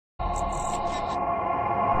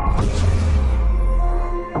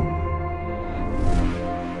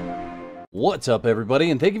What's up everybody,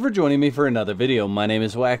 and thank you for joining me for another video. My name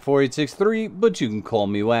is Whack4863, but you can call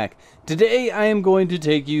me Whack. Today I am going to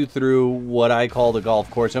take you through what I call the golf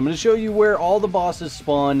course. I'm going to show you where all the bosses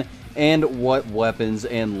spawn and what weapons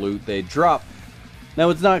and loot they drop. Now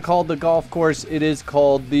it's not called the golf course, it is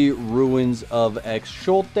called the Ruins of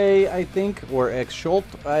Excholte, I think, or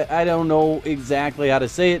Excholte. I don't know exactly how to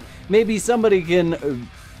say it. Maybe somebody can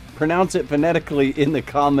pronounce it phonetically in the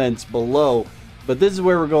comments below. But this is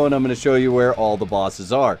where we're going. I'm going to show you where all the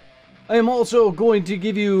bosses are. I am also going to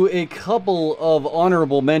give you a couple of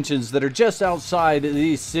honorable mentions that are just outside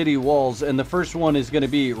these city walls, and the first one is going to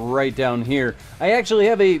be right down here. I actually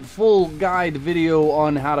have a full guide video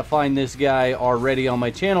on how to find this guy already on my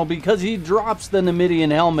channel because he drops the Numidian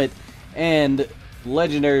helmet, and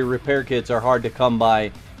legendary repair kits are hard to come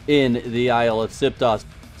by in the Isle of Siptah.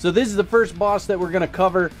 So this is the first boss that we're going to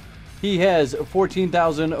cover. He has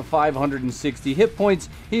 14,560 hit points.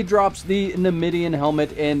 He drops the Numidian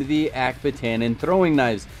helmet and the Akbitanin throwing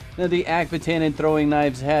knives. Now the Akbitanin throwing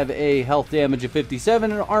knives have a health damage of 57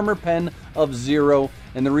 and an armor pen of 0.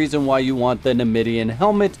 And the reason why you want the Numidian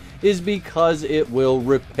helmet is because it will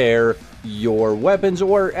repair your weapons,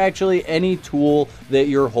 or actually any tool that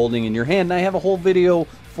you're holding in your hand. And I have a whole video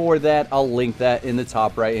for that. I'll link that in the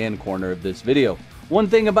top right hand corner of this video. One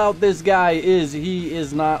thing about this guy is he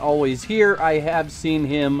is not always here. I have seen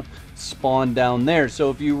him spawn down there. So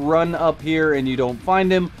if you run up here and you don't find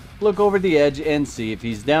him, look over the edge and see if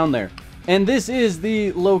he's down there. And this is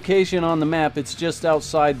the location on the map. It's just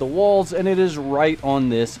outside the walls and it is right on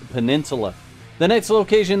this peninsula. The next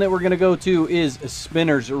location that we're going to go to is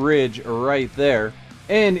Spinner's Ridge right there.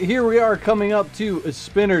 And here we are coming up to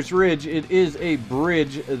Spinner's Ridge. It is a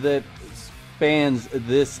bridge that spans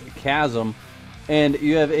this chasm. And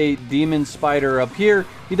you have a demon spider up here.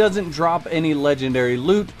 He doesn't drop any legendary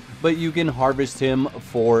loot, but you can harvest him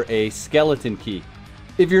for a skeleton key.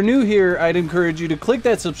 If you're new here, I'd encourage you to click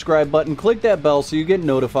that subscribe button, click that bell so you get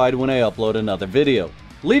notified when I upload another video.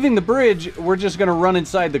 Leaving the bridge, we're just going to run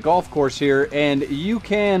inside the golf course here, and you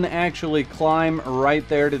can actually climb right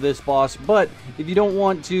there to this boss, but if you don't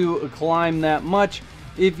want to climb that much,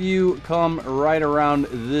 if you come right around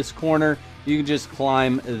this corner, you can just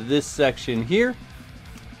climb this section here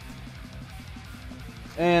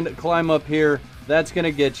and climb up here. That's going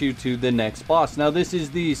to get you to the next boss. Now this is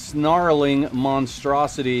the Snarling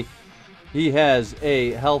Monstrosity. He has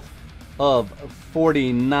a health of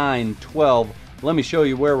 4912. Let me show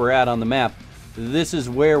you where we're at on the map. This is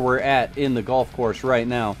where we're at in the golf course right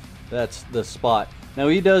now. That's the spot. Now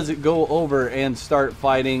he does go over and start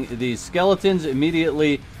fighting these skeletons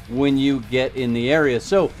immediately when you get in the area.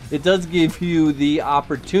 So it does give you the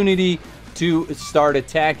opportunity to start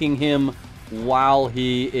attacking him while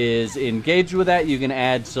he is engaged with that. You can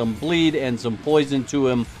add some bleed and some poison to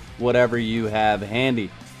him, whatever you have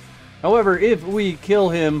handy. However, if we kill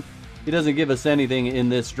him, he doesn't give us anything in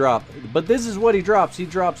this drop. But this is what he drops. He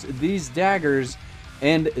drops these daggers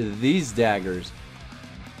and these daggers.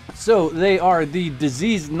 So they are the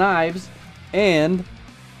diseased knives and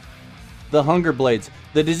the hunger blades.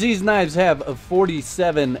 The diseased knives have a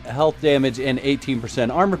 47 health damage and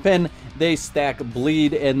 18% armor pen. They stack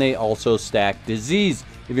bleed and they also stack disease.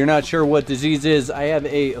 If you're not sure what disease is, I have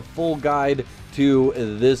a full guide to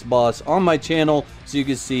this boss on my channel so you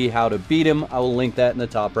can see how to beat him. I will link that in the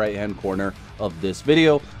top right hand corner of this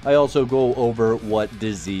video. I also go over what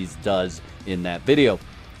disease does in that video.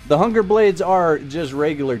 The hunger blades are just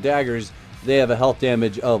regular daggers. They have a health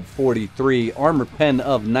damage of 43, armor pen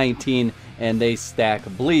of 19, and they stack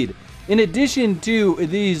bleed. In addition to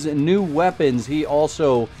these new weapons, he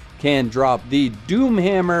also can drop the Doom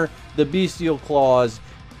Hammer, the Bestial Claws,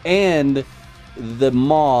 and the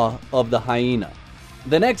Maw of the Hyena.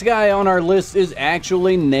 The next guy on our list is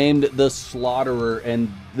actually named the Slaughterer,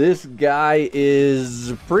 and this guy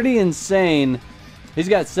is pretty insane. He's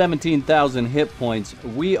got 17,000 hit points.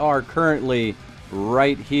 We are currently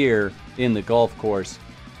right here in the golf course.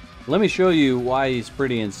 Let me show you why he's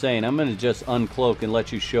pretty insane. I'm going to just uncloak and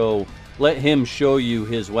let him show you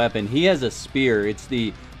his weapon. He has a spear. It's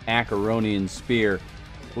the Acaronian spear.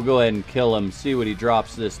 We'll go ahead and kill him, see what he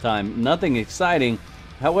drops this time. Nothing exciting.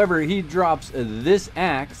 However, he drops this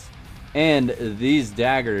axe and these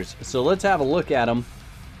daggers. So let's have a look at him.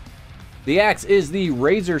 The axe is the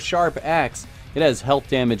razor sharp axe. It has health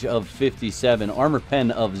damage of 57, armor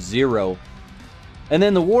pen of 0. And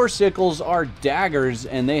then the war sickles are daggers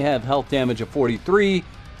and they have health damage of 43,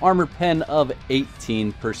 armor pen of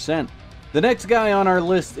 18%. The next guy on our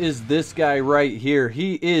list is this guy right here.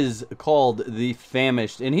 He is called the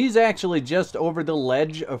Famished, and he's actually just over the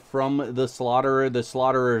ledge from the Slaughterer. The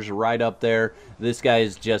Slaughterer is right up there. This guy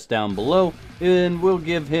is just down below, and we'll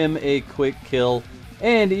give him a quick kill.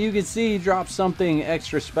 And you can see he drops something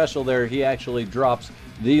extra special there. He actually drops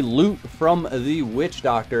the loot from the Witch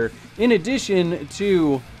Doctor, in addition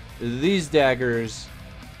to these daggers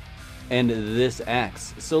and this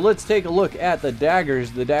axe. So let's take a look at the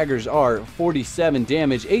daggers. The daggers are 47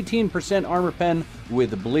 damage, 18% armor pen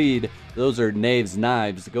with bleed. Those are Knave's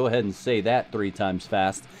knives. Go ahead and say that 3 times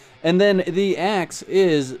fast. And then the axe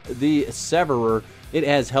is the Severer. It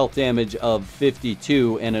has health damage of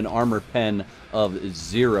 52 and an armor pen of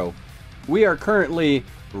 0. We are currently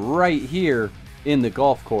right here in the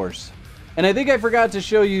golf course. And I think I forgot to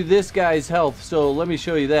show you this guy's health, so let me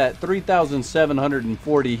show you that.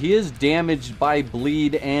 3,740. He is damaged by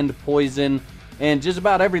bleed and poison and just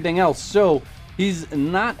about everything else, so he's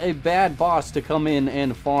not a bad boss to come in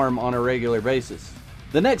and farm on a regular basis.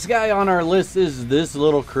 The next guy on our list is this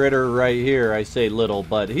little critter right here. I say little,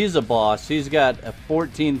 but he's a boss. He's got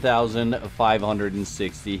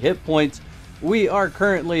 14,560 hit points. We are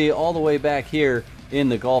currently all the way back here in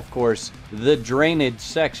the golf course, the drainage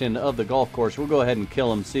section of the golf course. We'll go ahead and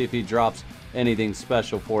kill him, see if he drops anything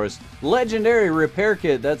special for us. Legendary repair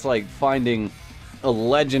kit. That's like finding a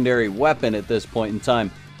legendary weapon at this point in time.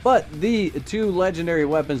 But the 2 legendary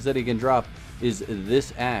weapons that he can drop is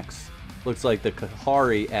this axe. Looks like the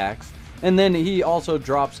Kahari axe. And then he also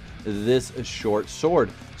drops this short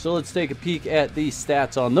sword. So let's take a peek at the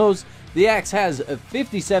stats on those. The axe has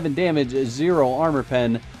 57 damage, 0 armor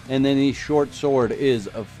pen, and then the short sword is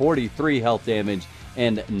 43 health damage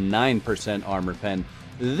and 9% armor pen.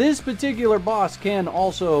 This particular boss can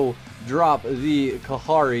also drop the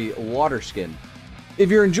Kahari water skin. If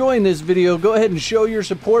you're enjoying this video, go ahead and show your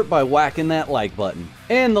support by whacking that like button.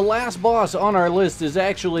 And the last boss on our list is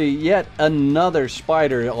actually yet another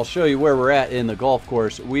spider. I'll show you where we're at in the golf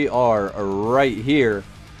course. We are right here.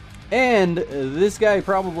 And this guy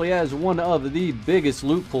probably has one of the biggest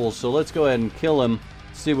loot pools, so let's go ahead and kill him,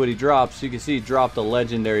 see what he drops. You can see he dropped a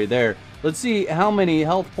legendary there. Let's see how many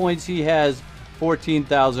health points he has.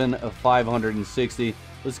 14,560.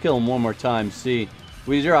 Let's kill him one more time, see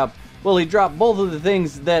what he dropped. Well, he dropped both of the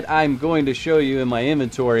things that I'm going to show you in my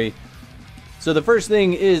inventory. So the first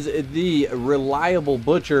thing is the Reliable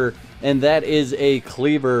Butcher, and that is a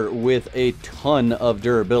cleaver with a ton of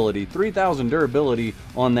durability. 3,000 durability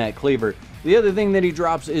on that cleaver. The other thing that he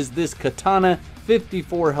drops is this Katana,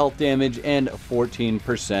 54 health damage and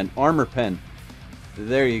 14% armor pen.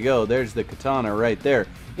 There you go. There's the Katana right there.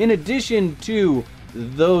 In addition to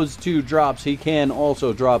those 2 drops, he can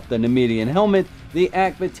also drop the Nemedian helmet, the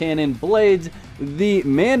Akbatanin blades, the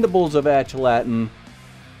Mandibles of Achalatin,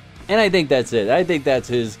 and I think that's it. I think that's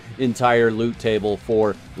his entire loot table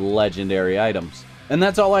for legendary items. And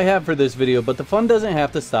that's all I have for this video, but the fun doesn't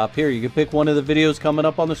have to stop here. You can pick one of the videos coming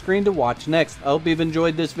up on the screen to watch next. I hope you've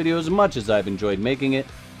enjoyed this video as much as I've enjoyed making it.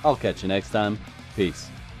 I'll catch you next time. Peace.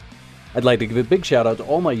 I'd like to give a big shout out to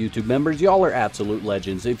all my YouTube members. Y'all are absolute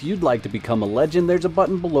legends. If you'd like to become a legend, there's a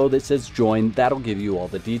button below that says join. That'll give you all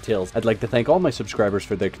the details. I'd like to thank all my subscribers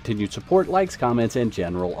for their continued support, likes, comments, and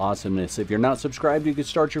general awesomeness. If you're not subscribed, you can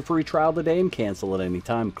start your free trial today and cancel at any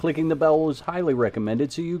time. Clicking the bell is highly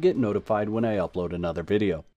recommended so you get notified when I upload another video.